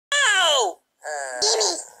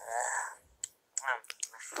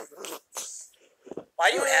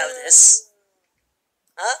this.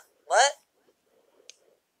 Huh? What?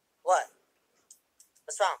 What?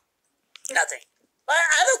 What's wrong? Nothing. But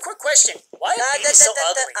I have a quick question. Why are babies so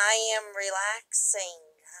ugly? I am relaxing.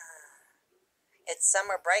 It's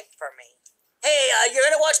summer break for me. Hey, you're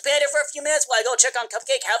gonna watch Panda for a few minutes while I go check on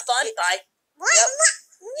Cupcake. Have fun. Bye. What? Yep.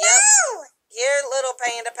 No! Yep. Here, little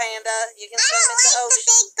panda. You can swim in the ocean.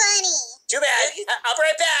 The big bunny. Too bad. I'll be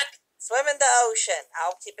right back. Swim in the ocean.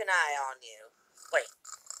 I'll keep an eye on you. Wait.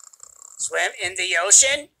 Swim in the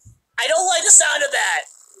ocean? I don't like the sound of that.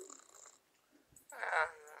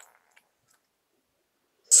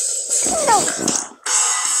 No.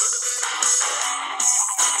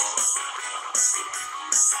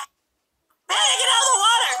 Hey, get out of the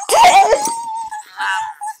water!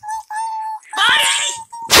 Buddy!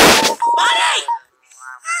 Buddy!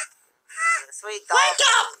 Sweet Wake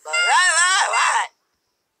up! What?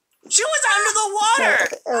 She was under the water!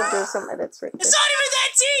 It'll do some edits right It's there. not even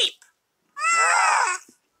that deep!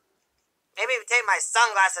 Maybe take my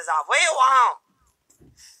sunglasses off. What do you want?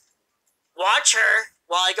 Watch her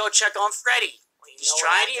while I go check on Freddy. He's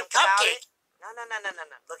trying to eat a cupcake. No.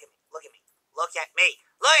 Look at me. Look at me. Look at me.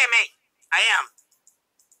 Look at me. I am.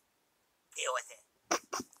 Deal with it.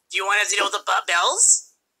 Do you want to deal with the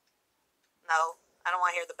bells? No, I don't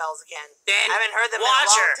want to hear the bells again. Then I haven't heard them in a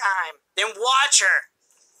watch long her. time. Then watch her.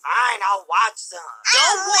 Fine, I'll watch some.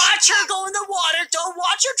 Don't watch her go in the water. Don't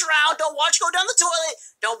watch her drown. Don't watch her go down the toilet.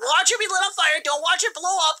 Don't watch her be lit on fire. Don't watch her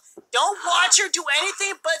blow up. Don't watch her do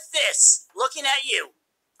anything but this. Looking at you.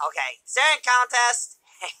 Okay, staring contest.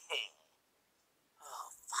 Oh,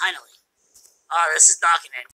 finally. Oh, this is knocking it.